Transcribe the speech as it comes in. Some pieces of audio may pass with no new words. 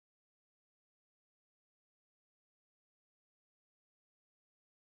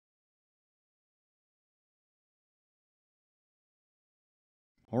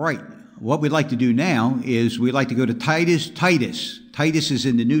All right, what we'd like to do now is we'd like to go to Titus. Titus is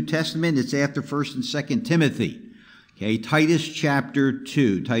in the New Testament. It's after 1st and 2nd Timothy. Okay, Titus chapter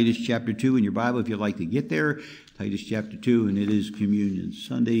 2. Titus chapter 2 in your Bible, if you'd like to get there. Titus chapter 2, and it is Communion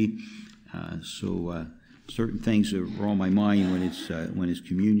Sunday. So certain things are on my mind when it's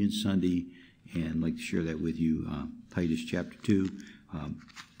Communion Sunday, and I'd like to share that with you. Titus chapter 2.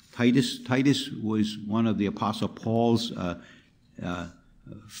 Titus was one of the Apostle Paul's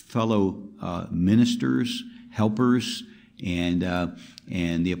fellow ministers, helpers, and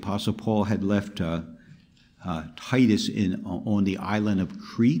the Apostle Paul had left Titus on the island of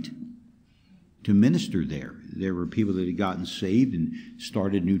Crete to minister there. There were people that had gotten saved and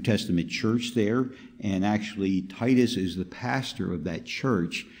started a New Testament church there, and actually Titus is the pastor of that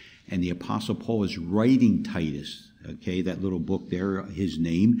church, and the Apostle Paul is writing Titus. Okay, that little book there, his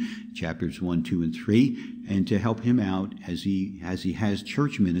name, chapters 1, 2, and 3, and to help him out as he has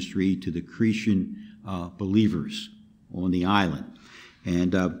church ministry to the Cretan believers on the island,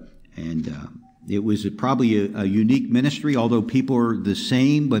 and it was probably a unique ministry. Although people are the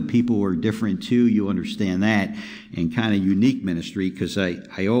same, but people are different too. You understand that, and kind of unique ministry, because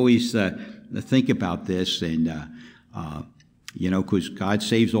I always think about this and. Because God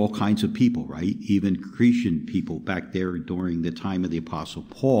saves all kinds of people, right? Even Cretan people back there during the time of the Apostle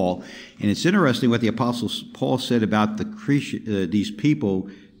Paul. And it's interesting what the Apostle Paul said about these people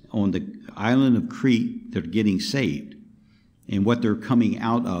on the island of Crete that are getting saved and what they're coming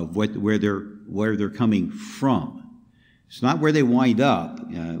out of, where they're coming from. It's not where they wind up,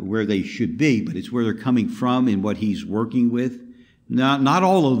 where they should be, but it's where they're coming from and what he's working with. Not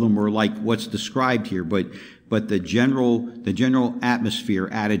all of them are like what's described here, but the general atmosphere,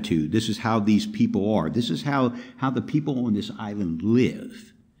 attitude. This is how these people are. This is how the people on this island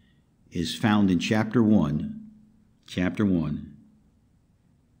live, is found in chapter 1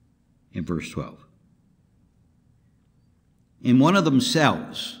 and verse 12. And one of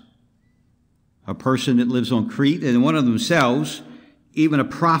themselves, a person that lives on Crete, and one of themselves, even a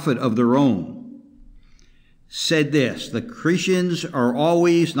prophet of their own, said this: the Cretans are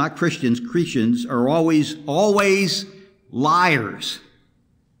always, not Christians, Cretans are always liars,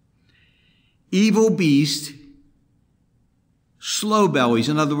 evil beasts, slow bellies.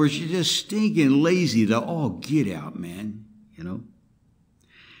 In other words, you're just stinking lazy to all get out, man,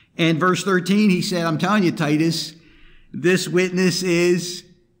 And verse 13, he said, I'm telling you, Titus, this witness is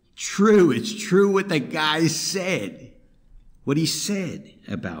true. It's true what the guy said, what he said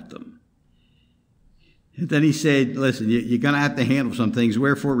about them. And then he said, listen, you're going to have to handle some things.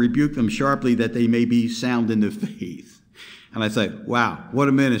 Wherefore rebuke them sharply that they may be sound in the faith. And I said, wow, what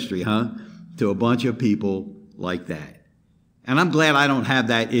a ministry, huh? To a bunch of people like that. And I'm glad I don't have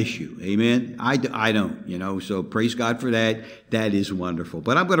that issue. Amen. I don't, so praise God for that. That is wonderful.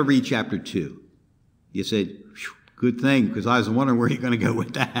 But I'm going to read chapter 2. You said, good thing, because I was wondering where you're going to go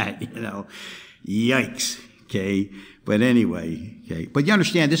with that, Yikes. Okay. But anyway, okay. But you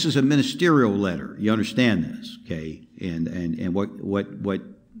understand, this is a ministerial letter. You understand this, okay? And what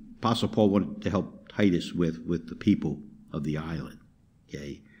Apostle Paul wanted to help Titus with the people of the island,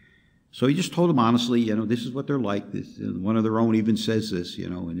 okay? So he just told them honestly, this is what they're like. One of their own even says this,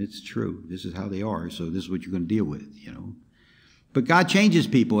 and it's true. This is how they are. So this is what you're going to deal with, But God changes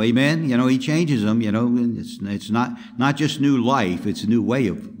people, amen? He changes them, and it's not just new life, it's a new way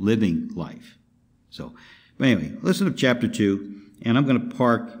of living life. So. But anyway, listen to chapter 2, and I'm going to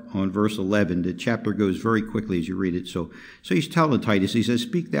park on verse 11. The chapter goes very quickly as you read it. So he's telling Titus, he says,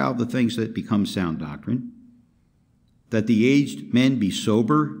 speak thou of the things that become sound doctrine, that the aged men be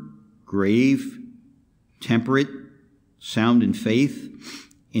sober, grave, temperate, sound in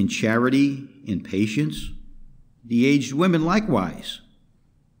faith, in charity, in patience. The aged women likewise,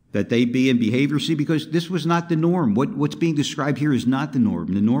 that they be in behavior. See, because this was not the norm. What's being described here is not the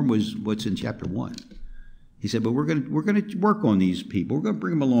norm. The norm was what's in chapter 1. He said, but we're going to work on these people. We're going to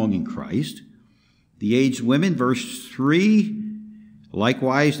bring them along in Christ. The aged women, verse 3,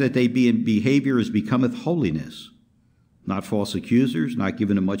 likewise, that they be in behavior as becometh holiness, not false accusers, not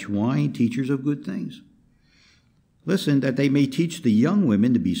given to much wine, teachers of good things. Listen, that they may teach the young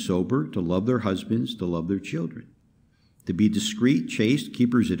women to be sober, to love their husbands, to love their children, to be discreet, chaste,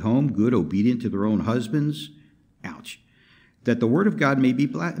 keepers at home, good, obedient to their own husbands. Ouch. That the word of God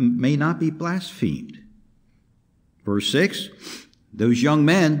may not be blasphemed. Verse 6, those young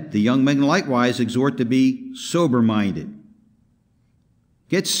men, the young men likewise, exhort to be sober-minded.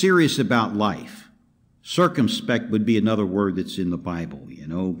 Get serious about life. Circumspect would be another word that's in the Bible,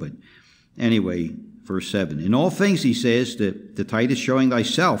 But anyway, verse 7. In all things, he says to Titus, showing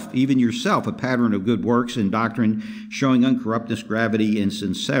thyself, even yourself, a pattern of good works and doctrine, showing uncorruptness, gravity, and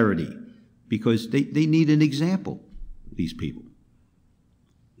sincerity. Because they need an example, these people.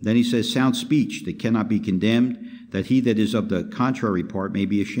 Then he says, sound speech that cannot be condemned, that he that is of the contrary part may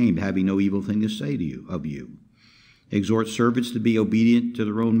be ashamed, having no evil thing to say to you of you. Exhort servants to be obedient to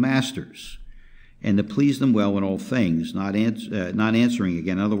their own masters, and to please them well in all things, not answering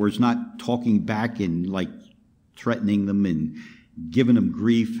again. In other words, not talking back and like threatening them and giving them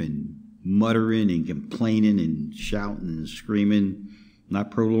grief and muttering and complaining and shouting and screaming. Not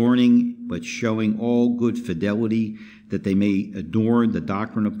prolonging, but showing all good fidelity, that they may adorn the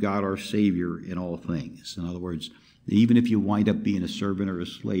doctrine of God our Savior in all things. In other words, even if you wind up being a servant or a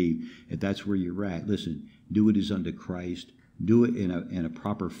slave, if that's where you're at, listen, do it as unto Christ. Do it in a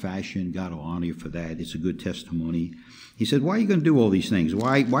proper fashion. God will honor you for that. It's a good testimony. He said, why are you going to do all these things?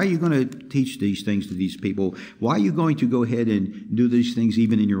 Why are you going to teach these things to these people? Why are you going to go ahead and do these things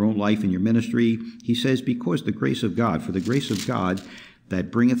even in your own life and your ministry? He says, because the grace of God, for the grace of God that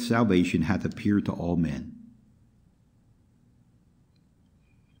bringeth salvation hath appeared to all men,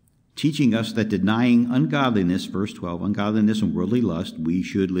 teaching us that denying ungodliness, verse 12, ungodliness and worldly lust, we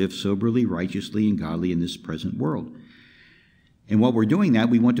should live soberly, righteously, and godly in this present world. And while we're doing that,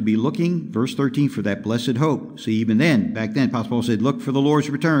 we want to be looking, verse 13, for that blessed hope. See, even then, back then, Apostle Paul said, look for the Lord's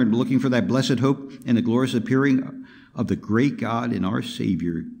return, looking for that blessed hope and the glorious appearing of the great God and our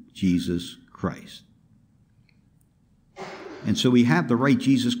Savior, Jesus Christ. And so we have the right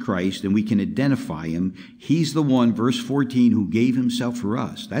Jesus Christ, and we can identify him. He's the one, verse 14, who gave himself for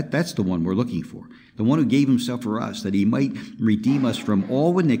us. That's the one we're looking for. The one who gave himself for us, that he might redeem us from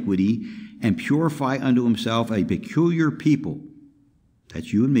all iniquity and purify unto himself a peculiar people,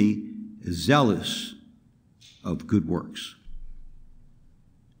 that's you and me, zealous of good works.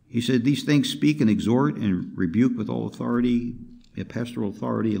 He said, these things speak and exhort and rebuke with all authority, a pastoral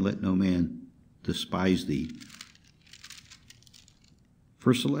authority, and let no man despise thee.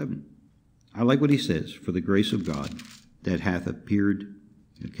 Verse 11, I like what he says, for the grace of God that hath appeared,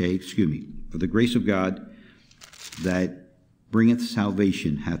 for the grace of God that bringeth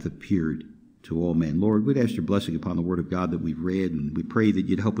salvation hath appeared to all men. Lord, we'd ask your blessing upon the word of God that we've read, and we pray that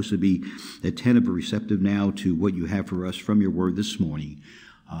you'd help us to be attentive and receptive now to what you have for us from your word this morning.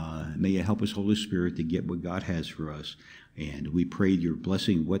 May you help us, Holy Spirit, to get what God has for us. And we pray your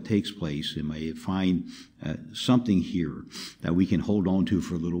blessing, what takes place, and may it find something here that we can hold on to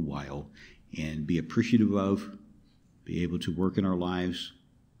for a little while and be appreciative of, be able to work in our lives,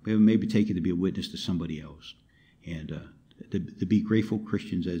 maybe take it to be a witness to somebody else, and to be grateful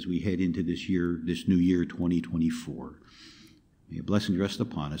Christians as we head into this year, this new year, 2024. May a blessing rest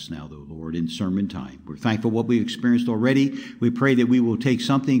upon us now, though, Lord, in sermon time. We're thankful for what we've experienced already. We pray that we will take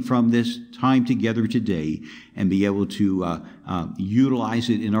something from this time together today and be able to utilize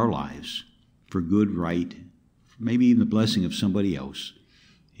it in our lives for good, right, maybe even the blessing of somebody else.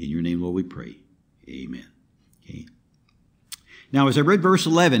 In your name, Lord, we pray. Amen. Okay. Now, as I read verse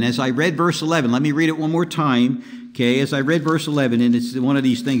 11, let me read it one more time. Okay, as I read verse 11, and it's one of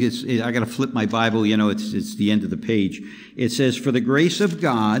these things, I got to flip my Bible, it's the end of the page. It says, for the grace of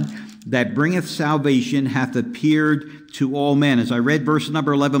God that bringeth salvation hath appeared to all men. As I read verse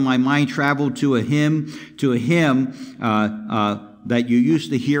number 11, my mind traveled to a hymn that you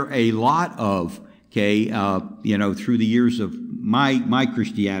used to hear a lot of, through the years of my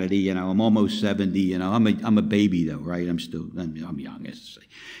Christianity. I'm almost 70. I'm a baby though, right? I'm young.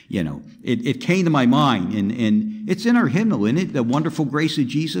 It came to my mind, and it's in our hymnal, isn't it? The wonderful grace of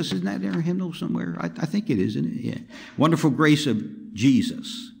Jesus. Isn't that in our hymnal somewhere? I think it is, isn't it? Yeah. Wonderful grace of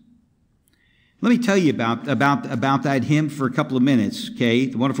Jesus. Let me tell you about that hymn for a couple of minutes. Okay,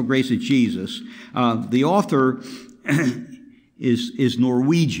 the wonderful grace of Jesus. The author is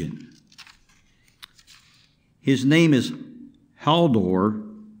Norwegian. His name is Haldor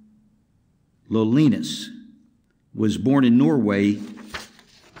Lolinus. Was born in Norway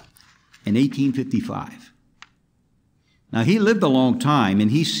in 1855. Now, he lived a long time, and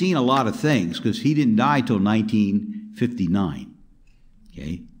he's seen a lot of things, because he didn't die till 1959,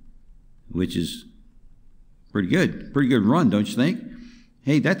 okay, which is pretty good run, don't you think?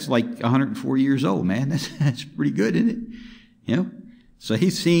 Hey, that's like 104 years old, man. That's pretty good, isn't it? So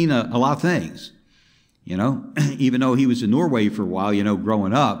he's seen a lot of things, even though he was in Norway for a while,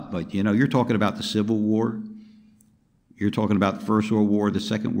 growing up. But, you're talking about the Civil War. You're talking about the First World War, the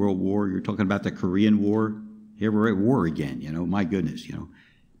Second World War. You're talking about the Korean War. Here we're at war again, my goodness,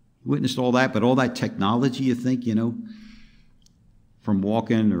 Witnessed all that, but all that technology, you think, from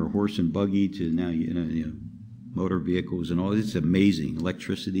walking or horse and buggy to now, motor vehicles and all. It's amazing.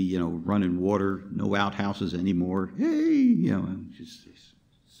 Electricity, running water, no outhouses anymore. Hey, just it's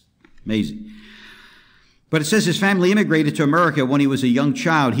amazing. But it says his family immigrated to America when he was a young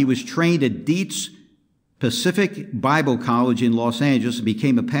child. He was trained at Dietz Pacific Bible College in Los Angeles and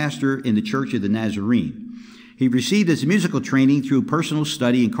became a pastor in the Church of the Nazarene. He received his musical training through personal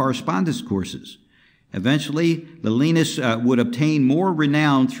study and correspondence courses. Eventually, Linus would obtain more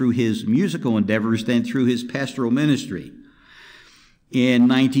renown through his musical endeavors than through his pastoral ministry. In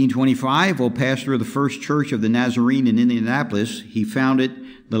 1925, while pastor of the First Church of the Nazarene in Indianapolis, he founded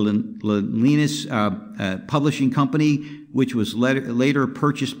the Linus Publishing Company, which was later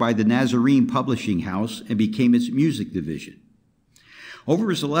purchased by the Nazarene Publishing House and became its music division. Over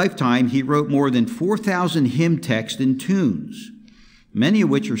his lifetime, he wrote more than 4,000 hymn texts and tunes, many of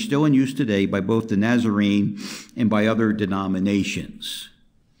which are still in use today by both the Nazarene and by other denominations.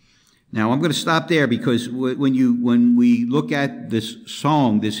 Now, I'm going to stop there because when we look at this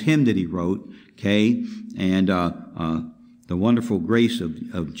song, this hymn that he wrote, okay, and the wonderful grace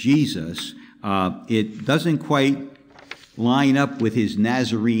of Jesus, it doesn't quite line up with his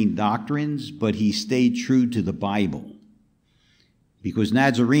Nazarene doctrines, but he stayed true to the Bible. Because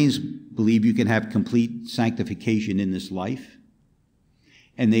Nazarenes believe you can have complete sanctification in this life.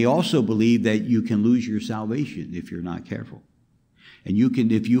 And they also believe that you can lose your salvation if you're not careful. And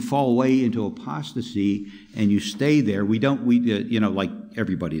if you fall away into apostasy and you stay there, like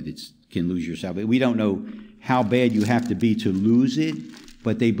everybody that can lose your salvation, we don't know how bad you have to be to lose it,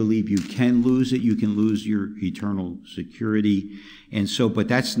 but they believe you can lose it. You can lose your eternal security. And so, but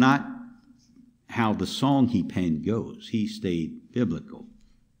that's not how the song he penned goes. He stayed biblical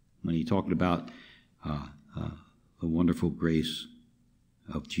when he talked about the wonderful grace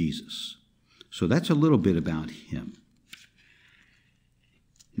of Jesus. So that's a little bit about him.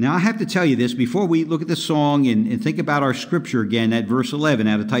 Now I have to tell you this, before we look at the song and think about our scripture again at verse 11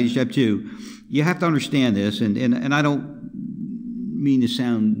 out of Titus chapter 2, you have to understand this, and I don't mean to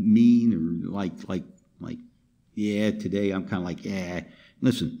sound mean or like, yeah, today I'm kind of like, yeah.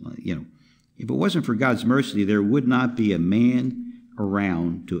 Listen, if it wasn't for God's mercy, there would not be a man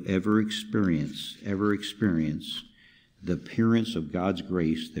around to ever experience the appearance of God's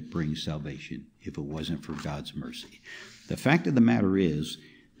grace that brings salvation if it wasn't for God's mercy. The fact of the matter is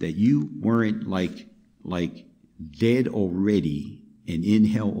that you weren't like dead already and in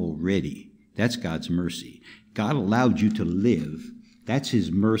hell already. That's God's mercy. God allowed you to live. That's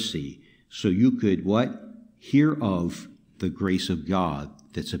his mercy. So you could hear of the grace of God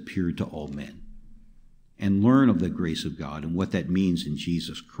that's appeared to all men, and learn of the grace of God and what that means in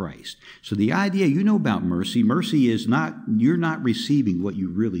Jesus Christ. So the idea, about mercy. Mercy is you're not receiving what you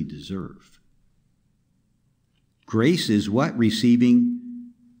really deserve. Grace is what? Receiving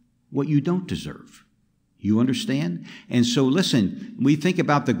what you don't deserve. You understand? And so listen, we think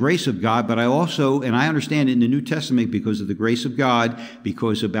about the grace of God, but I understand it in the New Testament because of the grace of God,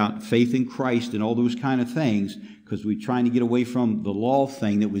 because about faith in Christ and all those kind of things, because we're trying to get away from the law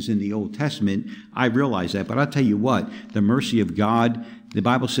thing that was in the Old Testament. I realize that, but I'll tell you what, the mercy of God, the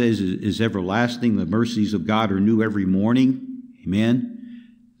Bible says, is everlasting. The mercies of God are new every morning.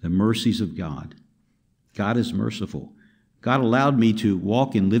 Amen? The mercies of God. God is merciful. God allowed me to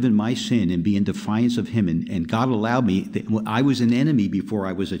walk and live in my sin and be in defiance of him. And God allowed me, I was an enemy before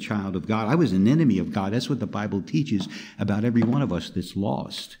I was a child of God. I was an enemy of God. That's what the Bible teaches about every one of us that's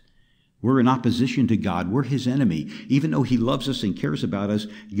lost. We're in opposition to God. We're his enemy. Even though he loves us and cares about us,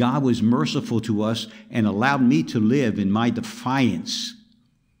 God was merciful to us and allowed me to live in my defiance,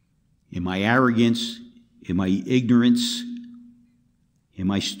 in my arrogance, in my ignorance, in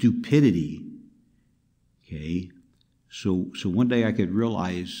my stupidity. Okay? So one day I could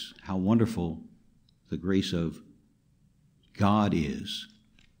realize how wonderful the grace of God is.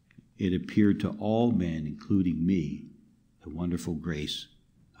 It appeared to all men, including me, the wonderful grace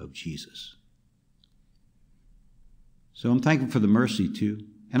of Jesus. So I'm thankful for the mercy too.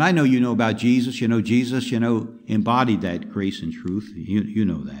 And I know you know about Jesus. Jesus, embodied that grace and truth. You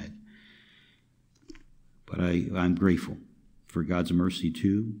know that. But I'm grateful for God's mercy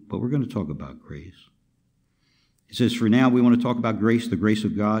too. But we're going to talk about grace. It says, for now we want to talk about grace, the grace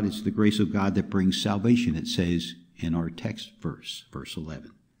of God. It's the grace of God that brings salvation, it says in our text verse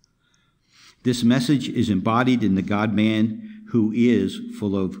 11. This message is embodied in the God-man who is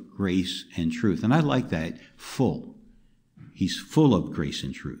full of grace and truth. And I like that, full. He's full of grace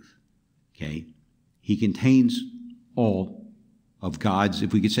and truth. Okay? He contains all of God's,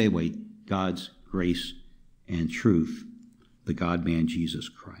 if we could say it away, God's grace and truth, the God-man Jesus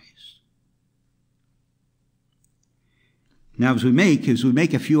Christ. Now, as we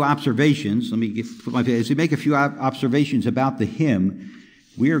make a few observations, as we make a few observations about the hymn,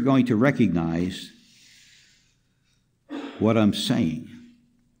 we are going to recognize what I'm saying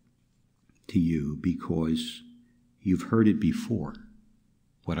to you because you've heard it before,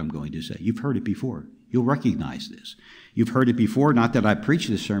 what I'm going to say. You've heard it before. You'll recognize this. You've heard it before, not that I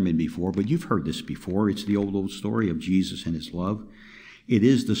preached this sermon before, but you've heard this before. It's the old story of Jesus and his love. It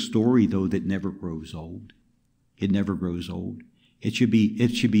is the story, though, that never grows old. It never grows old. It should be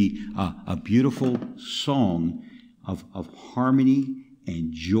a beautiful song of harmony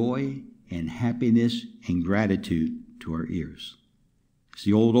and joy and happiness and gratitude to our ears. It's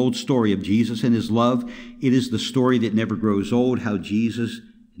the old story of Jesus and his love. It is the story that never grows old, how Jesus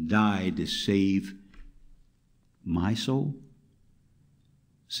died to save my soul,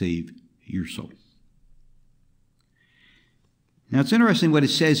 save your soul. Now it's interesting what it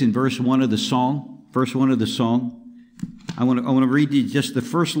says in verse 1 of the song. Verse 1 of the song. I want to read you just the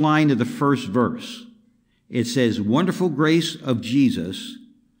first line of the first verse. It says, "Wonderful grace of Jesus,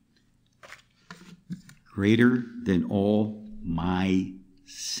 greater than all my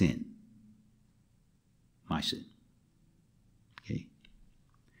sin." My sin. Okay.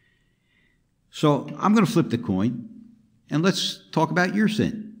 So I'm going to flip the coin and let's talk about your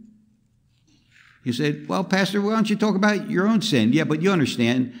sin. You said, "Well, Pastor, why don't you talk about your own sin?" Yeah, but you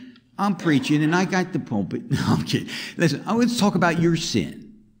understand, I'm preaching and I got the pulpit. No, I'm kidding. Listen, let's talk about your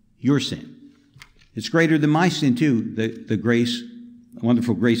sin. Your sin. It's greater than my sin too. The grace, the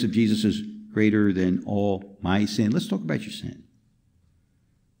wonderful grace of Jesus is greater than all my sin. Let's talk about your sin.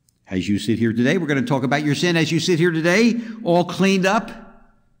 As you sit here today, we're going to talk about your sin. As you sit here today, all cleaned up.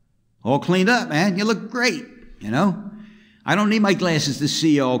 All cleaned up, man. You look great, you know. I don't need my glasses to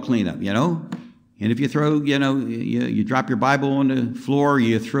see you all cleaned up, you know. And if you throw, you drop your Bible on the floor,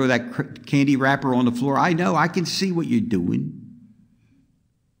 you throw that candy wrapper on the floor, I know, I can see what you're doing.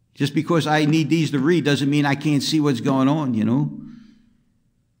 Just because I need these to read doesn't mean I can't see what's going on, you know.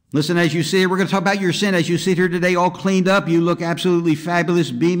 Listen, as you sit here, we're going to talk about your sin. As you sit here today, all cleaned up, you look absolutely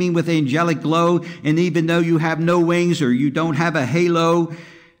fabulous, beaming with angelic glow. And even though you have no wings or you don't have a halo,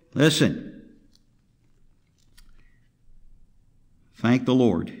 listen, thank the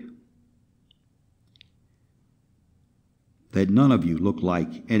Lord that none of you look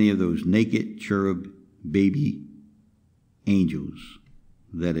like any of those naked cherub baby angels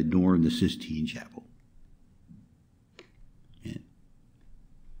that adorn the Sistine Chapel. And,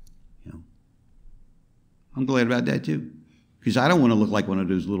 you know, I'm glad about that too. Because I don't want to look like one of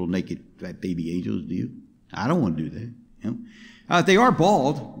those little naked fat baby angels, do you? I don't want to do that. You know? They are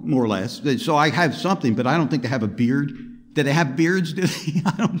bald, more or less, so I have something, but I don't think they have a beard. Do they have beards? Do they?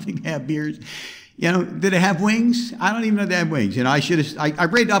 I don't think they have beards. You know, did they have wings? I don't even know they have wings. You know, I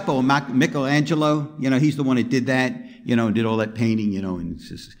read up on Michelangelo. You know, he's the one that did that, you know, did all that painting, you know, and it's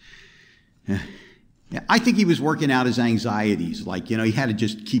just, I think he was working out his anxieties. Like, you know, he had to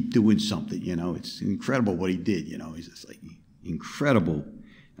just keep doing something, you know. It's incredible what he did, you know. He's just like incredible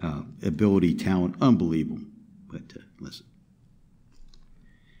ability, talent, unbelievable. But listen,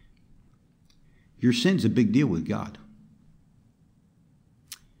 your sin's a big deal with God.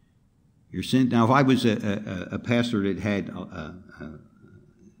 Your sin. Now, if I was a pastor that had a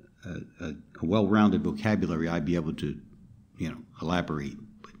well-rounded vocabulary, I'd be able to, you know, elaborate.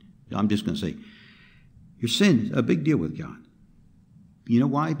 But I'm just going to say, your sin is a big deal with God. You know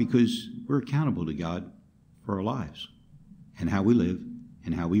why? Because we're accountable to God for our lives and how we live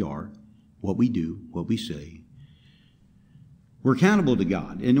and how we are, what we do, what we say. We're accountable to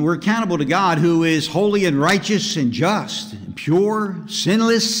God. And we're accountable to God who is holy and righteous and just and pure,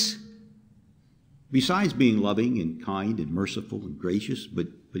 sinless, besides being loving and kind and merciful and gracious, but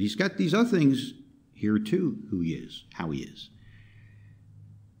he's got these other things here too, who he is, how he is.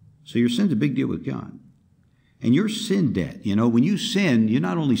 So your sin's a big deal with God. And your sin debt, you know, when you sin, you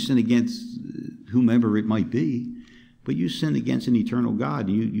not only sin against whomever it might be, but you sin against an eternal God.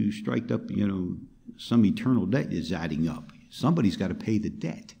 You strike up, you know, some eternal debt is adding up. Somebody's got to pay the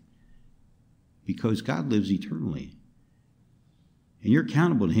debt because God lives eternally. And you're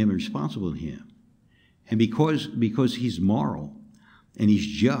accountable to him and responsible to him. And because he's moral and he's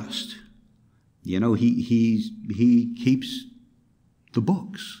just, you know, he keeps the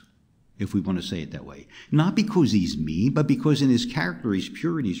books, if we want to say it that way. Not because he's mean, but because in his character he's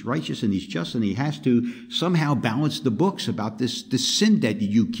pure and he's righteous and he's just, and he has to somehow balance the books about this sin debt that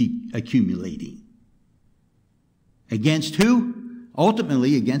you keep accumulating. Against who?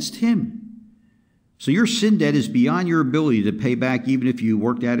 Ultimately against him. So your sin debt is beyond your ability to pay back even if you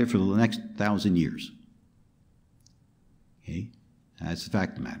worked at it for the next 1,000 years. Okay? That's the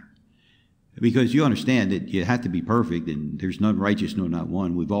fact of the matter. Because you understand that you have to be perfect, and there's none righteous, no, not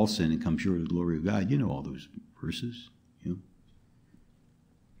one. We've all sinned and come short of the glory of God. You know all those verses. You know.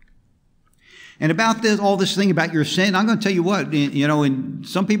 And about all this thing about your sin, I'm going to tell you what, you know, and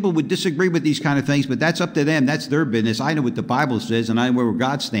some people would disagree with these kind of things, but that's up to them. That's their business. I know what the Bible says, and I know where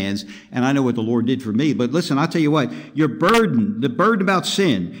God stands, and I know what the Lord did for me. But listen, I'll tell you what, your burden, the burden about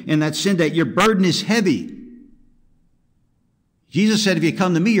sin, and that sin, that your burden is heavy. Jesus said, if you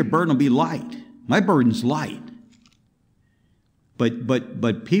come to me, your burden will be light. My burden's light.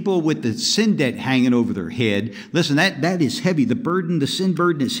 But people with the sin debt hanging over their head, listen, that is heavy. The burden, the sin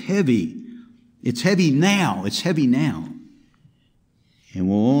burden is heavy. It's heavy now. It's heavy now. And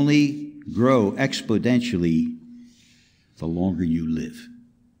will only grow exponentially the longer you live.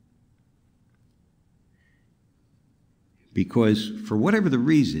 Because for whatever the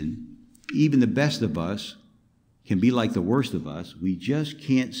reason, even the best of us can be like the worst of us. We just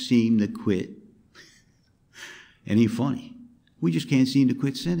can't seem to quit. It ain't funny. We just can't seem to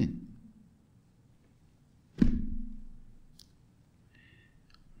quit sinning.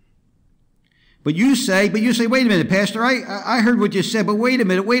 But you say, wait a minute, Pastor, I heard what you said, but wait a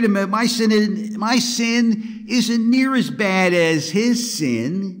minute, my sin isn't near as bad as his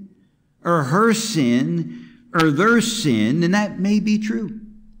sin, or her sin, or their sin, and that may be true.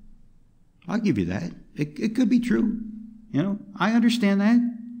 I'll give you that. It could be true. You know, I understand that.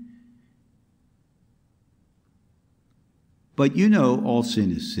 But you know all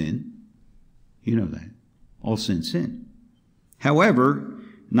sin is sin. You know that. All sin, sin. However,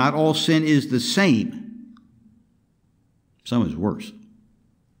 not all sin is the same. Some is worse.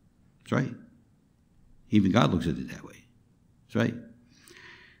 That's right. Even God looks at it that way. That's right.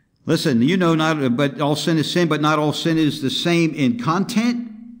 Listen, you know, but all sin is sin, but not all sin is the same in content.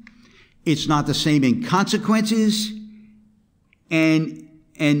 It's not the same in consequences. And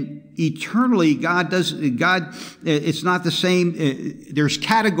eternally, it's not the same. There's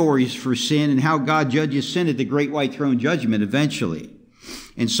categories for sin and how God judges sin at the great white throne judgment eventually.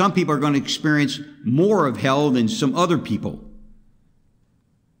 And some people are going to experience more of hell than some other people.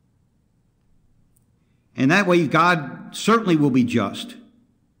 And that way, God certainly will be just.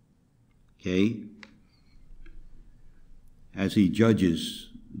 Okay? As he judges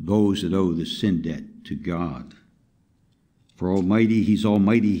those that owe the sin debt to God. For Almighty, he's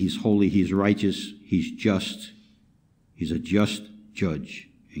holy, he's righteous, he's just. He's a just judge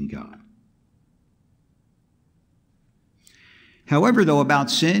in God. However, though,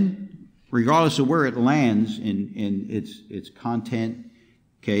 about sin, regardless of where it lands in its content,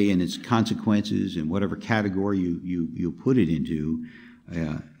 okay, and its consequences, and whatever category you put it into,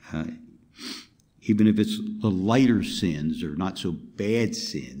 even if it's the lighter sins or not so bad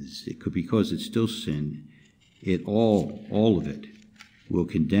sins, it could, because it's still sin, all of it will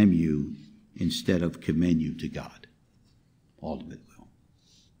condemn you instead of commend you to God. All of it will.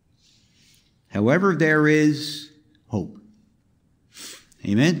 However, there is hope.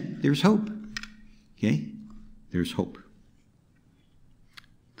 Amen? There's hope. Okay? There's hope.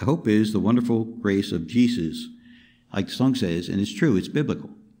 The hope is the wonderful grace of Jesus, like the song says, and it's true, it's biblical.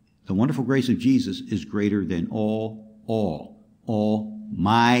 The wonderful grace of Jesus is greater than all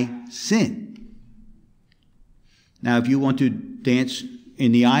my sin. Now, if you want to dance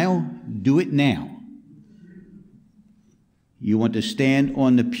in the aisle, do it now. You want to stand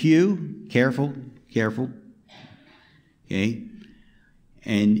on the pew, careful. Okay?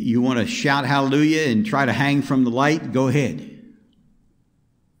 And you want to shout hallelujah and try to hang from the light, go ahead.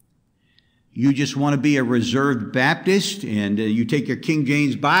 You just want to be a reserved Baptist and you take your King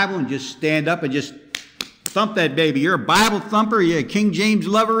James Bible and just stand up and just thump that baby. You're a Bible thumper, you're a King James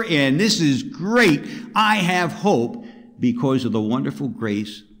lover, and this is great. I have hope because of the wonderful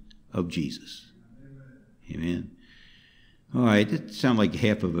grace of Jesus. Amen. All right, that sounds like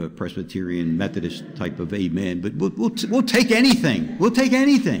half of a Presbyterian Methodist type of amen, but we'll take anything. We'll take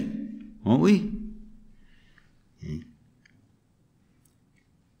anything, won't we? Okay.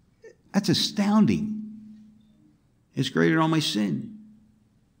 That's astounding. It's greater than all my sin.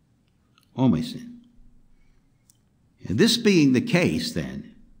 All my sin. And this being the case,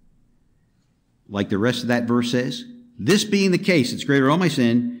 then, like the rest of that verse says, this being the case, it's greater than all my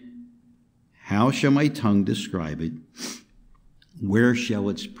sin, how shall my tongue describe it? Where shall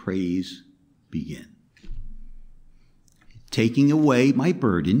its praise begin? Taking away my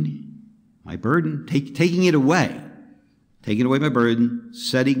burden, taking it away. Taking away my burden,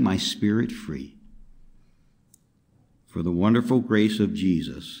 setting my spirit free. For the wonderful grace of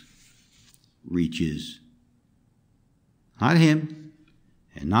Jesus reaches not him,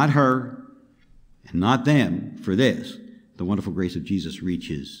 and not her, and not them. For this, the wonderful grace of Jesus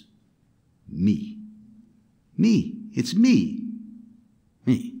reaches Me. Me. It's me.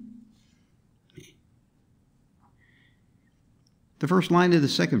 Me. Me. The first line of the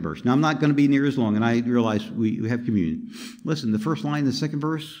second verse. Now, I'm not going to be near as long, and I realize we have communion. Listen, the first line of the second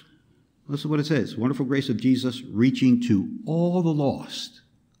verse, listen to what it says. Wonderful grace of Jesus reaching to all the lost.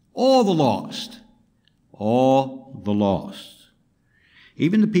 All the lost. All the lost.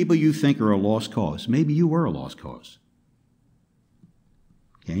 Even the people you think are a lost cause. Maybe you were a lost cause.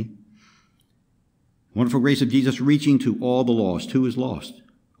 Okay? Wonderful grace of Jesus reaching to all the lost. Who is lost?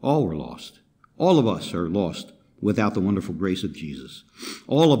 All were lost. All of us are lost without the wonderful grace of Jesus.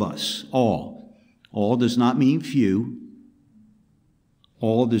 All of us. All. All does not mean few.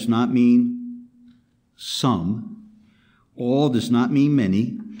 All does not mean some. All does not mean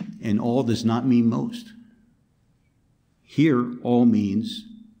many. And all does not mean most. Here, all means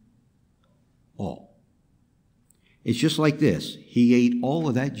all. It's just like this. He ate all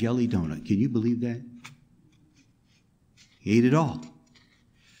of that jelly donut. Can you believe that? He ate it all.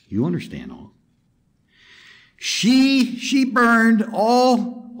 You understand all. She burned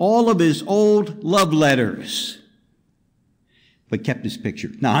all of his old love letters, but kept his picture.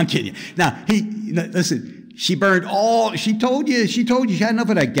 No, I'm kidding. Now, listen, she burned all, she told you she had enough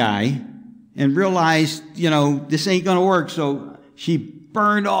of that guy and realized, this ain't going to work, so she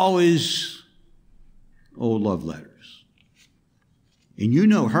burned all his old love letters. And you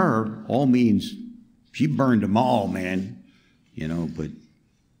know her, all means she burned them all, man. But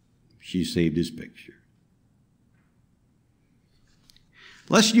she saved his picture.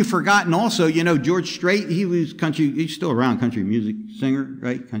 Lest you've forgotten also, George Strait, he's still around, country music singer,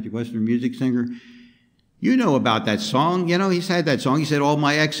 right? Country western music singer. You know about that song. He's had that song. He said, all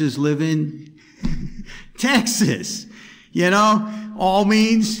my exes live in Texas. All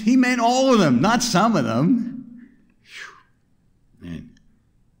means, he meant all of them, not some of them. Man,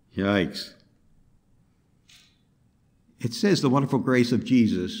 yikes. It says the wonderful grace of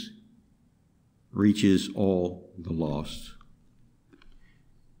Jesus reaches all the lost.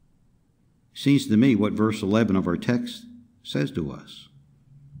 Seems to me what verse 11 of our text says to us.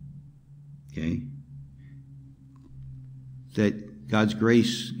 Okay? That God's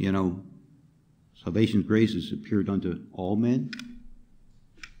grace, salvation's grace has appeared unto all men.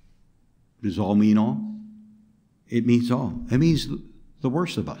 Does all mean all? It means all. It means the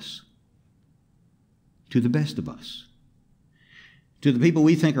worst of us to the best of us. To the people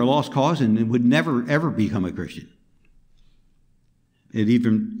we think are lost cause and would never, ever become a Christian. It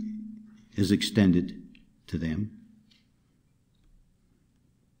even is extended to them.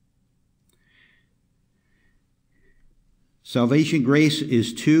 Salvation grace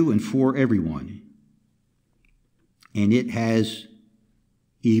is to and for everyone. And it has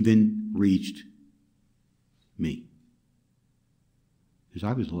even reached me. Because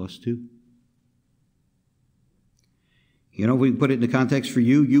I was lost too. We can put it in the context for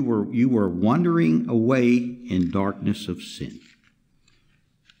you. You were wandering away in darkness of sin.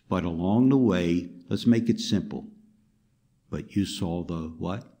 But along the way, let's make it simple. But you saw the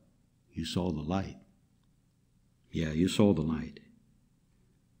what? You saw the light. Yeah, you saw the light.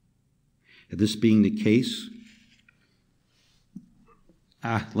 If this being the case,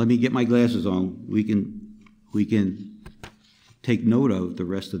 let me get my glasses on. We can take note of the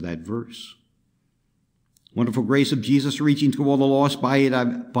rest of that verse. Wonderful grace of Jesus reaching to all the lost. By it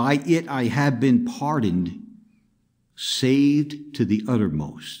I have been pardoned, saved to the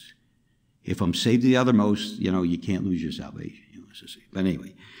uttermost. If I'm saved to the uttermost, you can't lose your salvation. But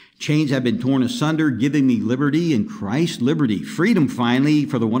anyway, chains have been torn asunder, giving me liberty in Christ. Liberty, freedom finally,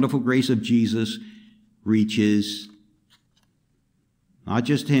 for the wonderful grace of Jesus reaches not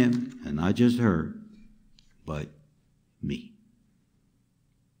just him and not just her, but me.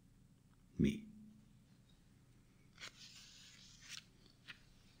 Me.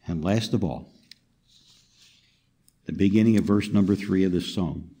 And last of all, the beginning of verse number 3 of this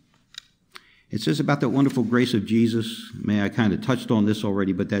song. It says about that wonderful grace of Jesus. I kind of touched on this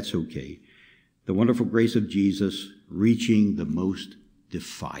already, but that's okay. The wonderful grace of Jesus reaching the most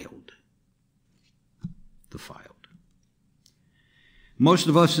defiled. Defiled. Most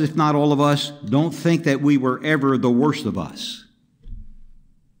of us, if not all of us, don't think that we were ever the worst of us.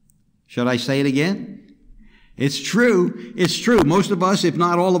 Should I say it again? It's true. It's true. Most of us, if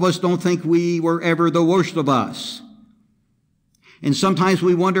not all of us, don't think we were ever the worst of us. And sometimes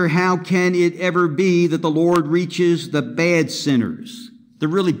we wonder, how can it ever be that the Lord reaches the bad sinners, the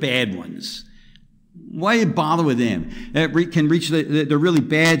really bad ones? Why bother with them? That can reach the really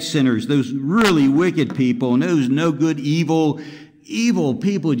bad sinners, those really wicked people, and those no good, evil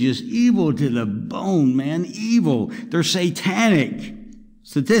people, just evil to the bone, man, evil. They're satanic,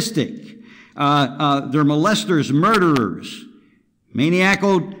 sadistic. They're molesters, murderers,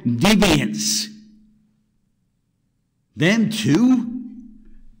 maniacal deviants. Them too?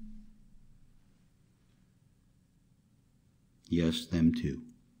 Yes, them too.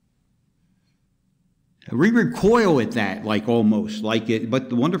 We recoil at that, but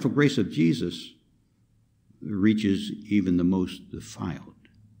the wonderful grace of Jesus reaches even the most defiled.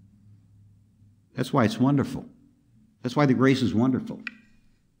 That's why it's wonderful. That's why the grace is wonderful.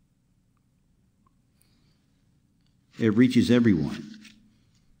 It reaches everyone.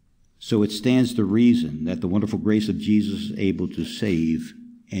 So it stands to reason that the wonderful grace of Jesus is able to save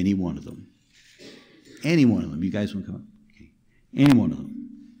any one of them. Any one of them. You guys want to come up? Okay. Any one of them.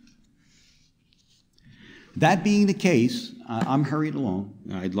 That being the case, I'm hurried along.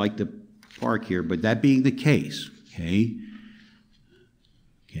 I'd like to park here, but that being the case, okay,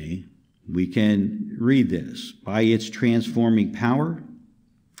 we can read this. By its transforming power,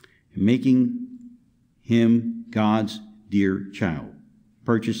 making him God's dear child,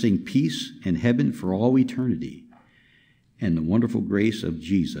 purchasing peace and heaven for all eternity, and the wonderful grace of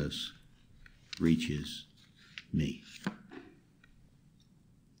Jesus reaches me.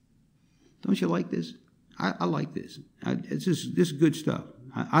 Don't you like this? I like this. This is good stuff.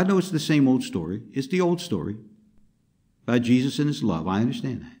 I know it's the same old story. It's the old story about Jesus and his love. I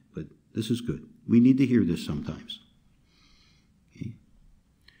understand that, but this is good. We need to hear this sometimes. Okay?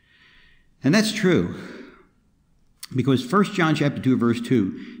 And that's true because 1 John chapter 2, verse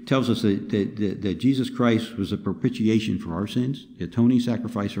 2 tells us that Jesus Christ was a propitiation for our sins, the atoning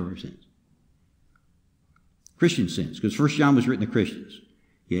sacrifice for our sins. Christian sins, because 1 John was written to Christians.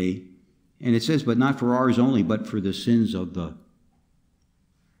 Okay? And it says, but not for ours only, but for the sins of the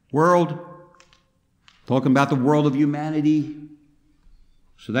world. Talking about the world of humanity.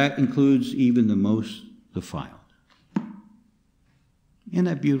 So that includes even the most defiled. Isn't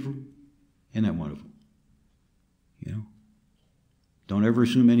that beautiful? Isn't that wonderful? You know? Don't ever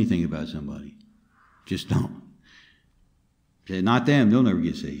assume anything about somebody. Just don't. Say, not them, they'll never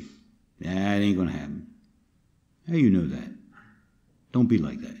get saved. That ain't going to happen. How you know that? Don't be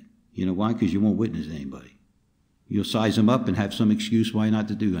like that. You know why? Because you won't witness to anybody. You'll size them up and have some excuse why not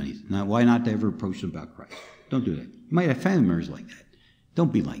to do anything. Why not to ever approach them about Christ. Don't do that. You might have family members like that.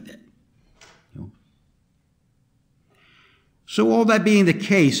 Don't be like that. You know? So all that being the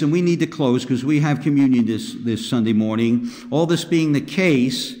case, and we need to close because we have communion this Sunday morning. All this being the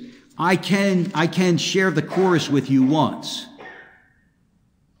case, I can share the chorus with you once.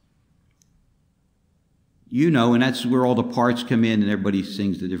 You know, and that's where all the parts come in and everybody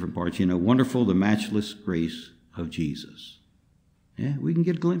sings the different parts. You know, wonderful, the matchless grace of Jesus. Yeah, we can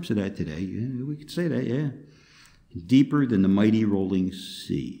get a glimpse of that today. Yeah, we could say that, yeah. Deeper than the mighty rolling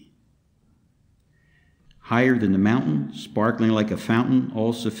sea. Higher than the mountain, sparkling like a fountain,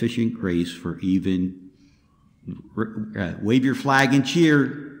 all-sufficient grace for even, wave your flag and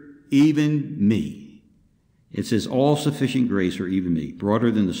cheer, even me. It says all-sufficient grace for even me.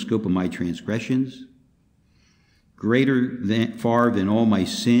 Broader than the scope of my transgressions, far than all my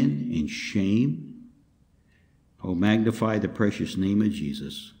sin and shame. Oh, magnify the precious name of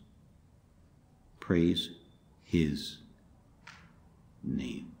Jesus. Praise his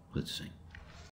name. Let's sing.